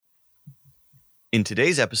In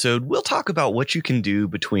today's episode, we'll talk about what you can do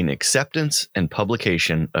between acceptance and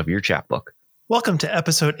publication of your chapbook. Welcome to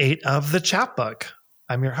episode 8 of The Chapbook.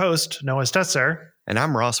 I'm your host, Noah Stetzer. And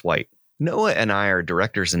I'm Ross White. Noah and I are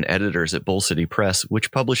directors and editors at Bull City Press,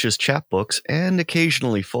 which publishes chapbooks and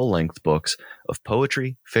occasionally full-length books of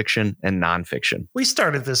poetry, fiction, and nonfiction. We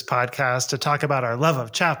started this podcast to talk about our love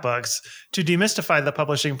of chapbooks, to demystify the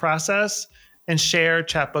publishing process, and share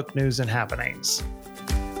chapbook news and happenings.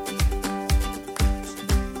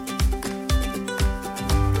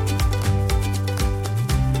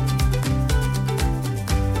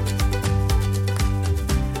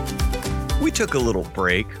 We took a little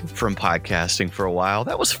break from podcasting for a while.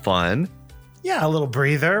 That was fun. Yeah, a little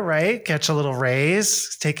breather, right? Catch a little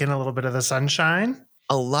rays, take in a little bit of the sunshine.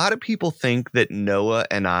 A lot of people think that Noah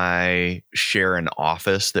and I share an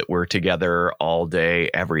office, that we're together all day,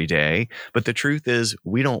 every day. But the truth is,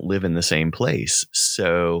 we don't live in the same place.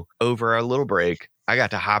 So over our little break, I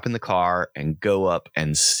got to hop in the car and go up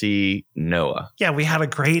and see Noah. Yeah, we had a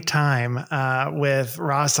great time with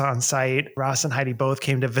Ross on site. Ross and Heidi both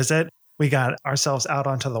came to visit. We got ourselves out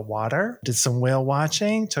onto the water, did some whale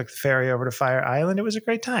watching, took the ferry over to Fire Island. It was a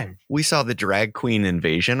great time. We saw the drag queen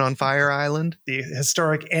invasion on Fire Island. The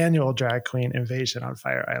historic annual drag queen invasion on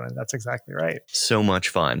Fire Island. That's exactly right. So much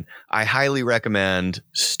fun. I highly recommend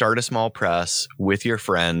start a small press with your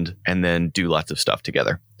friend and then do lots of stuff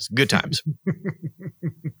together. It's good times.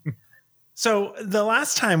 So the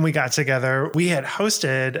last time we got together, we had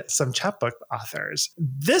hosted some chapbook authors.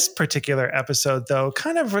 This particular episode, though,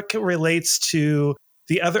 kind of relates to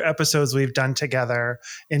the other episodes we've done together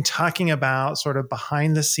in talking about sort of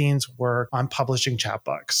behind the scenes work on publishing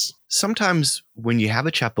chapbooks. Sometimes when you have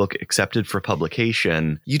a chapbook accepted for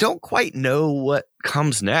publication, you don't quite know what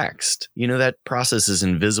comes next. You know, that process is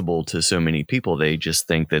invisible to so many people. They just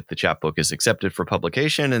think that the chapbook is accepted for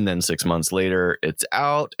publication and then 6 months later it's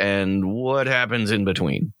out, and what happens in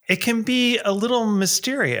between? It can be a little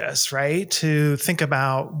mysterious, right? To think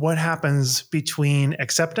about what happens between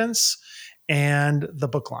acceptance and the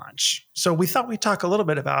book launch. So we thought we'd talk a little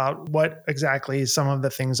bit about what exactly some of the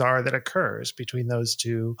things are that occurs between those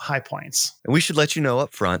two high points. And we should let you know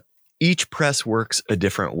up front, each press works a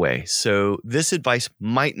different way. So this advice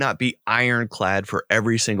might not be ironclad for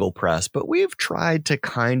every single press, but we've tried to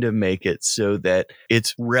kind of make it so that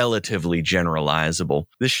it's relatively generalizable.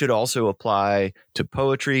 This should also apply to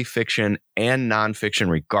poetry, fiction, and nonfiction,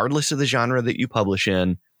 regardless of the genre that you publish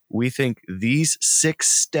in. We think these 6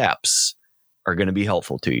 steps are going to be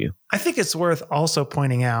helpful to you. I think it's worth also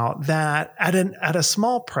pointing out that at a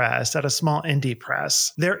small press, at a small indie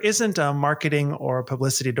press, there isn't a marketing or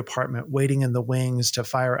publicity department waiting in the wings to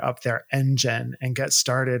fire up their engine and get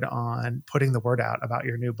started on putting the word out about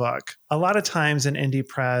your new book. A lot of times an indie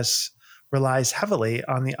press relies heavily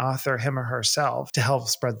on the author, him or herself, to help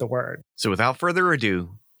spread the word. So without further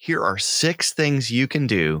ado, here are 6 things you can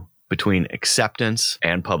do between acceptance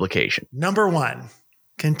and publication. Number 1.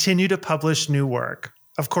 Continue to publish new work.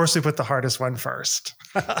 Of course, we put the hardest one first.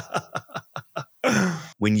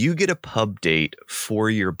 When you get a pub date for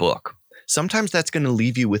your book, sometimes that's going to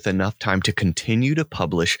leave you with enough time to continue to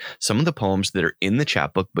publish some of the poems that are in the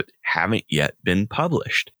chapbook but haven't yet been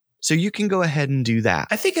published. So you can go ahead and do that.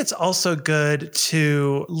 I think it's also good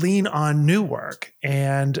to lean on new work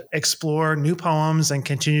and explore new poems and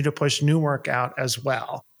continue to push new work out as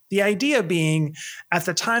well. The idea being, at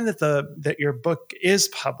the time that your book is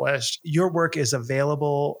published, your work is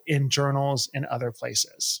available in journals and other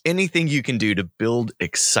places. Anything you can do to build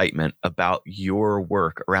excitement about your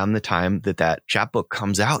work around the time that chapbook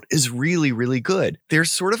comes out is really, really good.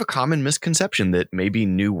 There's sort of a common misconception that maybe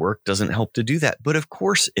new work doesn't help to do that, but of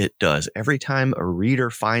course it does. Every time a reader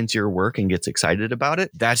finds your work and gets excited about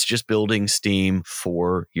it, that's just building steam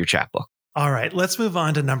for your chapbook. All right, let's move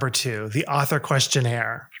on to number 2, the author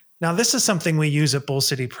questionnaire. Now, this is something we use at Bull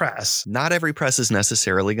City Press. Not every press is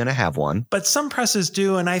necessarily going to have one. But some presses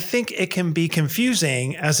do, and I think it can be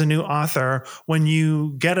confusing as a new author when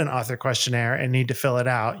you get an author questionnaire and need to fill it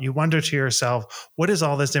out. You wonder to yourself, what is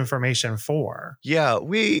all this information for? Yeah,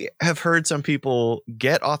 we have heard some people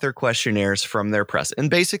get author questionnaires from their press.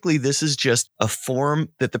 And basically, this is just a form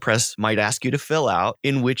that the press might ask you to fill out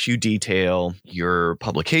in which you detail your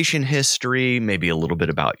publication history, maybe a little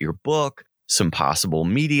bit about your book, some possible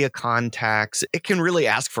media contacts. It can really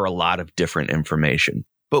ask for a lot of different information.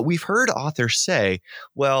 But we've heard authors say,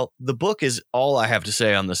 well, the book is all I have to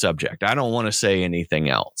say on the subject. I don't want to say anything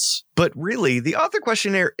else. But really, the author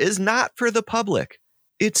questionnaire is not for the public.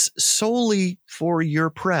 It's solely for your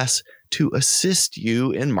press to assist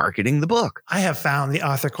you in marketing the book. I have found the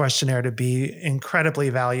author questionnaire to be incredibly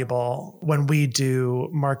valuable when we do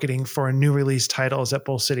marketing for new release titles at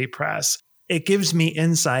Bull City Press. It gives me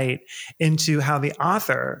insight into how the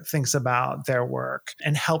author thinks about their work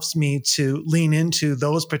and helps me to lean into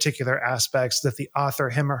those particular aspects that the author,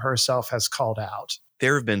 him or herself, has called out.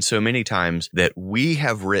 There have been so many times that we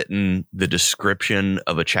have written the description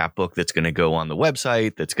of a chapbook that's going to go on the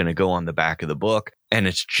website, that's going to go on the back of the book, and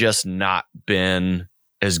it's just not been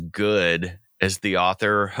as good as the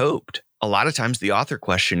author hoped. A lot of times the author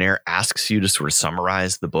questionnaire asks you to sort of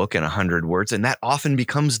summarize the book in 100 words, and that often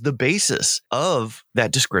becomes the basis of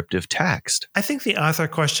that descriptive text. I think the author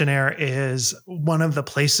questionnaire is one of the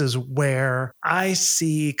places where I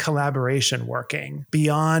see collaboration working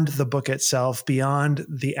beyond the book itself, beyond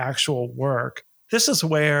the actual work. This is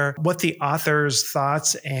where what the author's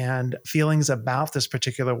thoughts and feelings about this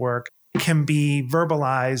particular work can be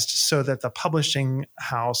verbalized so that the publishing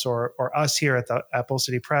house or us here at the Bull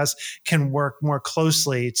City Press can work more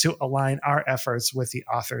closely to align our efforts with the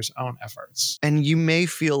author's own efforts. And you may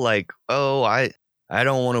feel like, I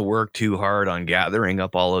don't want to work too hard on gathering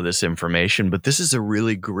up all of this information, but this is a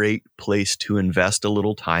really great place to invest a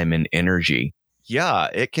little time and energy. Yeah,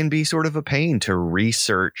 it can be sort of a pain to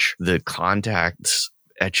research the contacts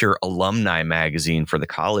at your alumni magazine for the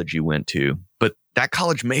college you went to, but that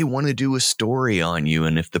college may want to do a story on you.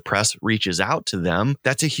 And if the press reaches out to them,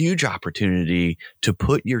 that's a huge opportunity to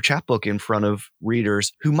put your chapbook in front of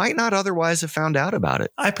readers who might not otherwise have found out about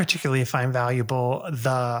it. I particularly find valuable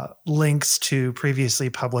the links to previously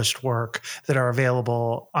published work that are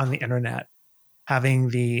available on the internet. Having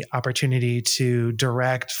the opportunity to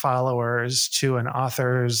direct followers to an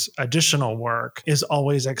author's additional work is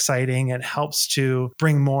always exciting. It helps to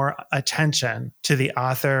bring more attention to the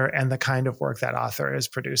author and the kind of work that author is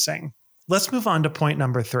producing. Let's move on to point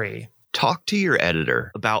number 3. Talk to your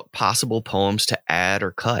editor about possible poems to add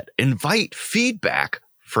or cut. Invite feedback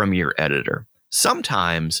from your editor.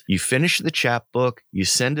 Sometimes you finish the chapbook, you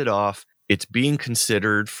send it off, it's being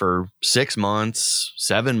considered for 6 months,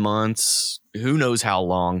 7 months, who knows how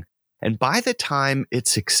long. And by the time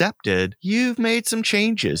it's accepted, you've made some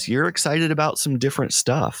changes. You're excited about some different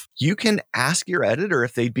stuff. You can ask your editor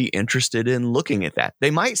if they'd be interested in looking at that.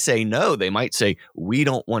 They might say no. They might say, we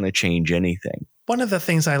don't want to change anything. One of the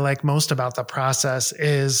things I like most about the process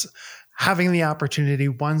is having the opportunity,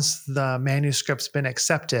 once the manuscript's been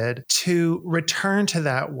accepted, to return to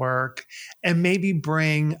that work and maybe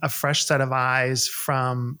bring a fresh set of eyes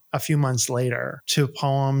from a few months later to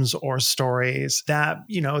poems or stories that,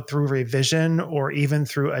 through revision or even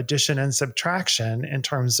through addition and subtraction in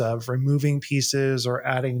terms of removing pieces or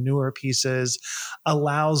adding newer pieces,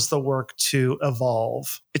 allows the work to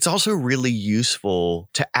evolve. It's also really useful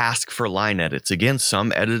to ask for line edits. Again,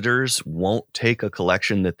 some editors won't take a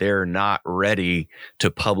collection that they're not ready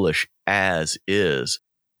to publish as is.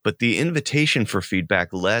 But the invitation for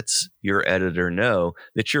feedback lets your editor know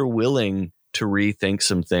that you're willing to rethink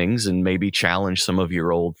some things and maybe challenge some of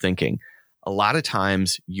your old thinking. A lot of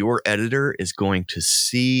times, your editor is going to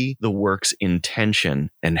see the work's intention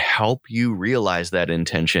and help you realize that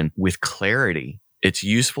intention with clarity. It's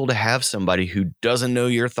useful to have somebody who doesn't know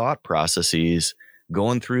your thought processes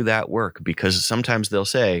going through that work, because sometimes they'll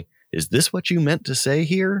say, is this what you meant to say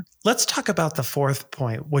here? Let's talk about the 4th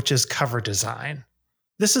point, which is cover design.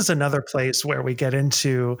 This is another place where we get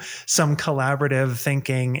into some collaborative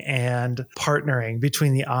thinking and partnering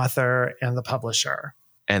between the author and the publisher.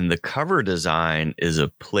 And the cover design is a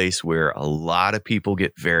place where a lot of people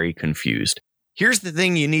get very confused. Here's the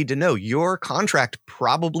thing you need to know. Your contract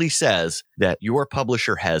probably says that your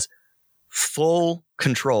publisher has full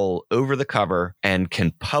control over the cover and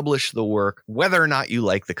can publish the work whether or not you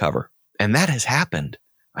like the cover. And that has happened.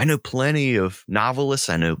 I know plenty of novelists,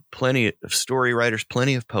 I know plenty of story writers,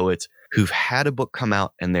 plenty of poets who've had a book come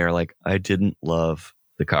out and they're like, I didn't love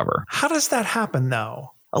the cover. How does that happen,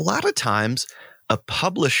 though? A lot of times, a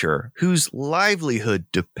publisher whose livelihood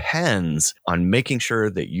depends on making sure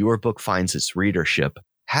that your book finds its readership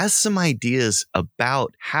has some ideas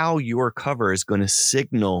about how your cover is going to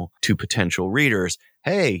signal to potential readers,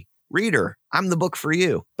 hey, reader, I'm the book for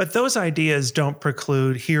you. But those ideas don't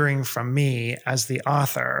preclude hearing from me as the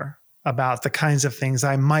author about the kinds of things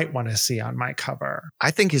I might want to see on my cover.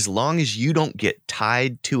 I think as long as you don't get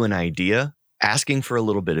tied to an idea, asking for a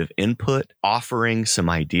little bit of input, offering some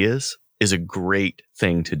ideas is a great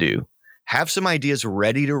thing to do. Have some ideas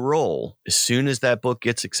ready to roll as soon as that book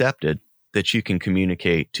gets accepted that you can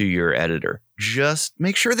communicate to your editor. Just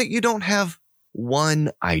make sure that you don't have one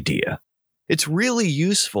idea. It's really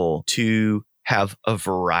useful to have a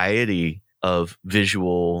variety of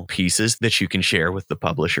visual pieces that you can share with the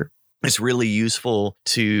publisher. It's really useful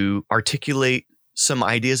to articulate some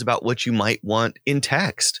ideas about what you might want in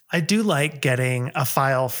text. I do like getting a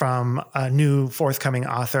file from a new forthcoming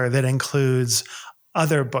author that includes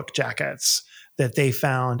other book jackets that they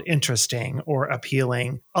found interesting or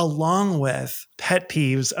appealing, along with pet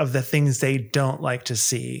peeves of the things they don't like to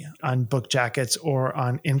see on book jackets or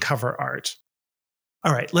on in-cover art.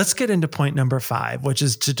 All right, let's get into point number 5, which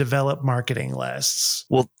is to develop marketing lists.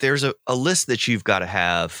 Well, there's a list that you've got to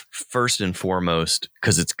have first and foremost,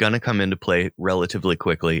 because it's going to come into play relatively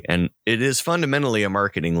quickly. And it is fundamentally a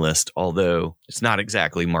marketing list, although it's not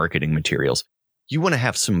exactly marketing materials. You want to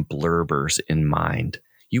have some blurbers in mind.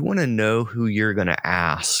 You want to know who you're going to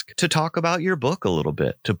ask to talk about your book a little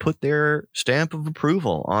bit, to put their stamp of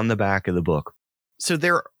approval on the back of the book. So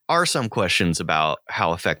there are some questions about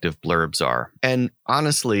how effective blurbs are. And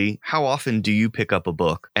honestly, how often do you pick up a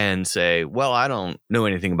book and say, well, I don't know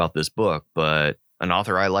anything about this book, but an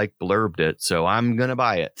author I like blurbed it, so I'm going to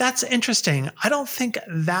buy it? That's interesting. I don't think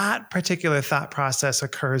that particular thought process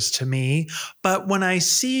occurs to me, but when I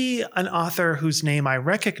see an author whose name I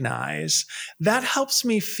recognize, that helps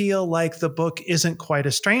me feel like the book isn't quite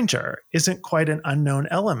a stranger, isn't quite an unknown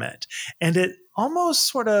element. And it almost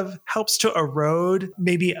sort of helps to erode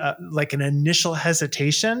maybe like an initial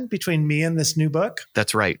hesitation between me and this new book.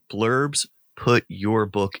 That's right. Blurbs put your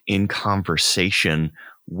book in conversation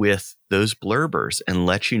with those blurbers and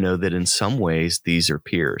let you know that in some ways these are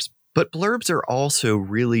peers. But blurbs are also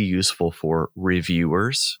really useful for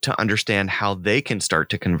reviewers to understand how they can start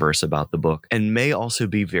to converse about the book, and may also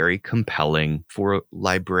be very compelling for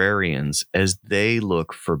librarians as they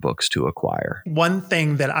look for books to acquire. One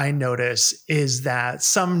thing that I notice is that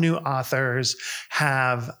some new authors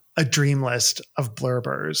have a dream list of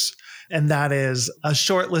blurbers. And that is a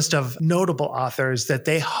short list of notable authors that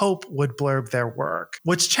they hope would blurb their work.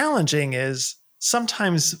 What's challenging is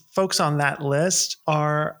sometimes folks on that list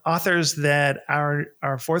are authors that our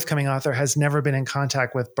forthcoming author has never been in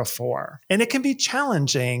contact with before. And it can be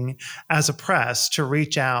challenging as a press to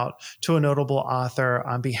reach out to a notable author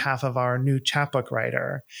on behalf of our new chapbook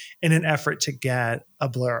writer in an effort to get a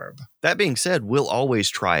blurb. That being said, we'll always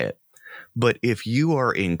try it. But if you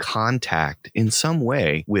are in contact in some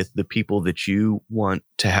way with the people that you want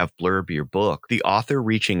to have blurb your book, the author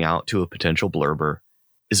reaching out to a potential blurber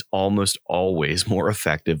is almost always more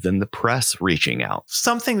effective than the press reaching out.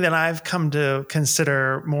 Something that I've come to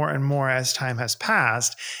consider more and more as time has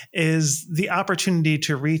passed is the opportunity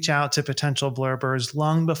to reach out to potential blurbers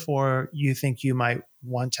long before you think you might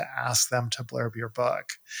want to ask them to blurb your book.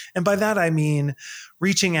 And by that, I mean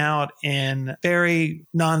reaching out in very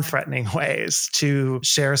non-threatening ways to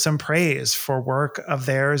share some praise for work of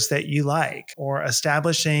theirs that you like, or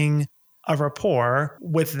establishing a rapport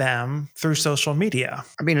with them through social media.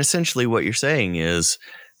 I mean, essentially what you're saying is,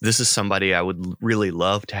 this is somebody I would really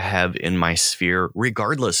love to have in my sphere,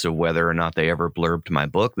 regardless of whether or not they ever blurbed my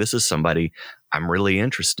book. This is somebody I'm really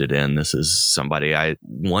interested in. This is somebody I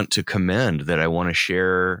want to commend, that I want to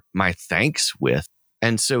share my thanks with.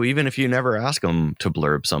 And so even if you never ask them to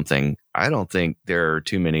blurb something, I don't think there are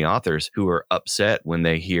too many authors who are upset when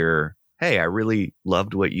they hear, hey, I really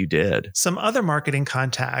loved what you did. Some other marketing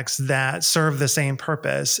contacts that serve the same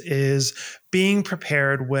purpose is being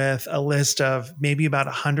prepared with a list of maybe about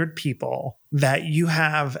 100 people that you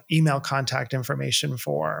have email contact information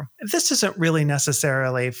for. This isn't really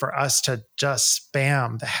necessarily for us to just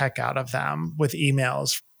spam the heck out of them with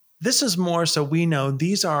emails. This is more so we know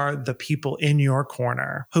these are the people in your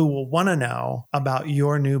corner who will want to know about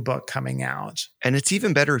your new book coming out. And it's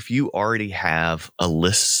even better if you already have a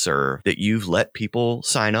listserv that you've let people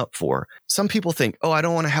sign up for. Some people think, oh, I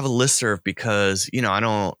don't want to have a listserv because, I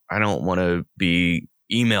don't want to be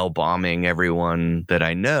email bombing everyone that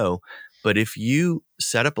I know. But if you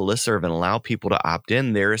set up a listserv and allow people to opt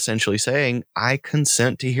in, they're essentially saying, I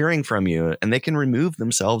consent to hearing from you, and they can remove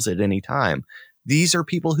themselves at any time. These are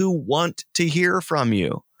people who want to hear from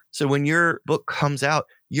you. So when your book comes out,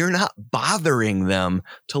 you're not bothering them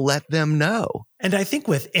to let them know. And I think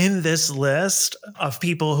within this list of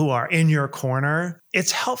people who are in your corner,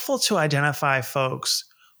 it's helpful to identify folks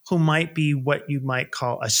who might be what you might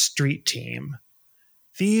call a street team.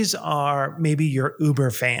 These are maybe your Uber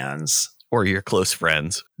fans. Or your close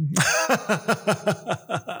friends.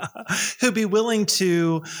 Who'd be willing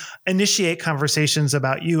to initiate conversations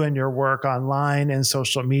about you and your work online and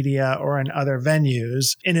social media or in other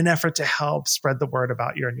venues in an effort to help spread the word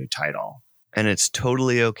about your new title. And it's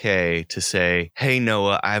totally okay to say, hey,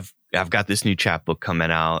 Noah, I've got this new chapbook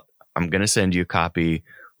coming out. I'm going to send you a copy.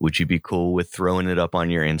 would you be cool with throwing it up on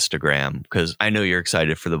your Instagram? Because I know you're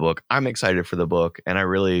excited for the book. I'm excited for the book, and I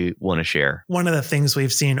really want to share. One of the things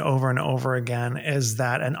we've seen over and over again is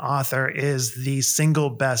that an author is the single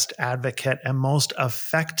best advocate and most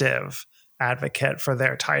effective advocate for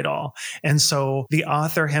their title. And so the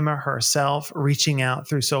author, him or herself, reaching out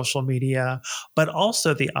through social media, but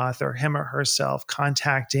also the author, him or herself,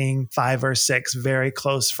 contacting 5 or 6 very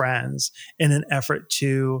close friends in an effort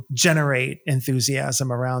to generate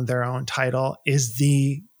enthusiasm around their own title is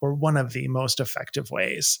one of the most effective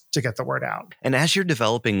ways to get the word out. And as you're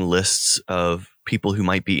developing lists of people who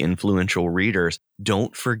might be influential readers,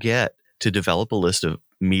 don't forget to develop a list of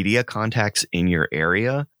media contacts in your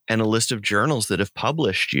area and a list of journals that have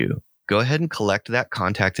published you. Go ahead and collect that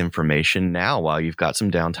contact information now while you've got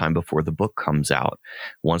some downtime before the book comes out.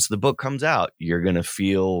 Once the book comes out, you're going to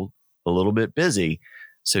feel a little bit busy.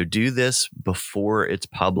 So do this before it's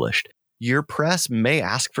published. Your press may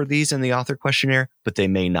ask for these in the author questionnaire, but they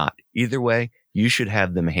may not. Either way, you should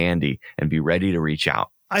have them handy and be ready to reach out.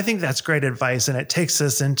 I think that's great advice. And it takes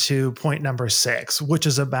us into point number 6, which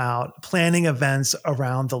is about planning events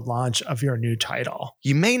around the launch of your new title.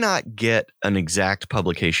 You may not get an exact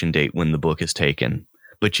publication date when the book is taken,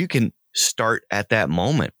 but you can start at that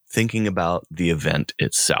moment thinking about the event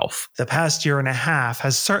itself. The past year and a half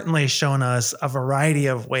has certainly shown us a variety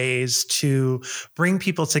of ways to bring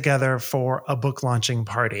people together for a book launching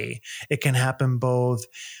party. It can happen both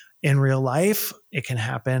in real life, it can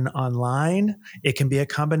happen online, it can be a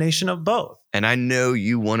combination of both. And I know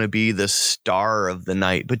you want to be the star of the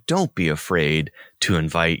night, but don't be afraid to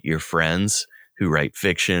invite your friends who write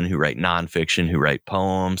fiction, who write nonfiction, who write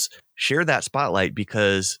poems. Share that spotlight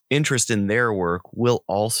because interest in their work will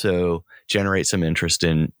also generate some interest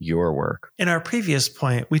in your work. In our previous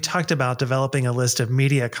point, we talked about developing a list of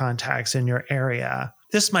media contacts in your area.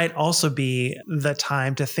 This might also be the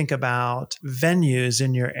time to think about venues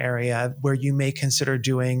in your area where you may consider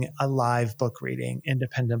doing a live book reading,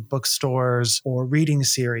 independent bookstores or reading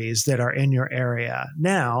series that are in your area.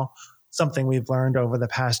 Now, something we've learned over the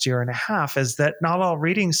past year and a half is that not all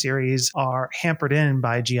reading series are hampered in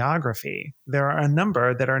by geography. There are a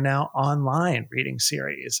number that are now online reading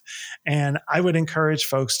series. And I would encourage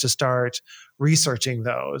folks to start researching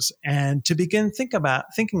those and to begin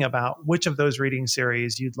thinking about which of those reading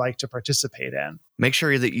series you'd like to participate in. Make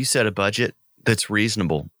sure that you set a budget that's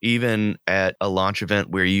reasonable. Even at a launch event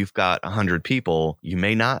where you've got 100 people, you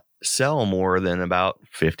may not sell more than about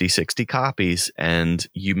 50, 60 copies. And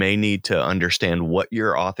you may need to understand what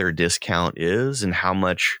your author discount is and how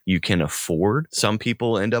much you can afford. Some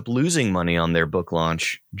people end up losing money on their book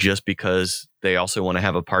launch just because they also want to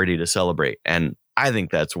have a party to celebrate. And I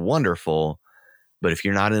think that's wonderful. But if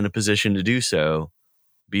you're not in a position to do so,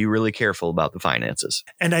 be really careful about the finances.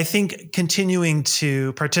 And I think continuing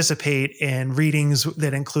to participate in readings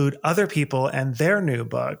that include other people and their new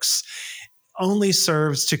books only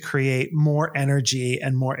serves to create more energy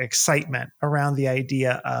and more excitement around the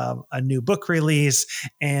idea of a new book release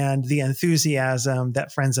and the enthusiasm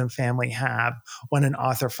that friends and family have when an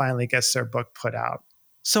author finally gets their book put out.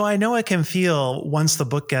 So I know it can feel once the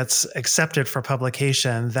book gets accepted for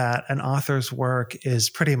publication that an author's work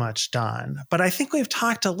is pretty much done. But I think we've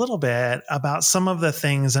talked a little bit about some of the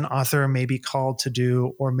things an author may be called to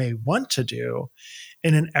do or may want to do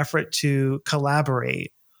in an effort to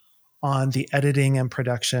collaborate on the editing and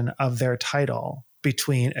production of their title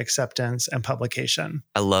between acceptance and publication.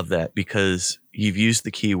 I love that because you've used the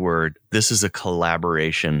key word. This is a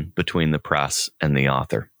collaboration between the press and the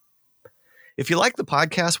author. If you like the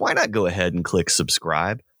podcast, why not go ahead and click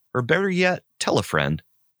subscribe? Or better yet, tell a friend.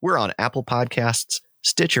 We're on Apple Podcasts,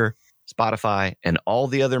 Stitcher, Spotify, and all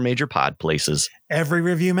the other major pod places. Every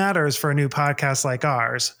review matters for a new podcast like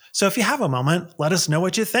ours. So if you have a moment, let us know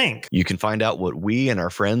what you think. You can find out what we and our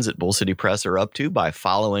friends at Bull City Press are up to by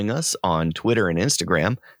following us on Twitter and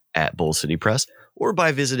Instagram at Bull City Press or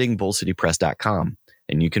by visiting bullcitypress.com.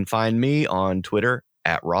 And you can find me on Twitter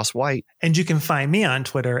at Ross White. And you can find me on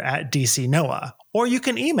Twitter at DC Noah. Or you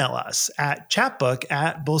can email us at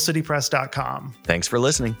chatbook@bullcitypress.com. Thanks for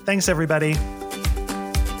listening. Thanks, everybody.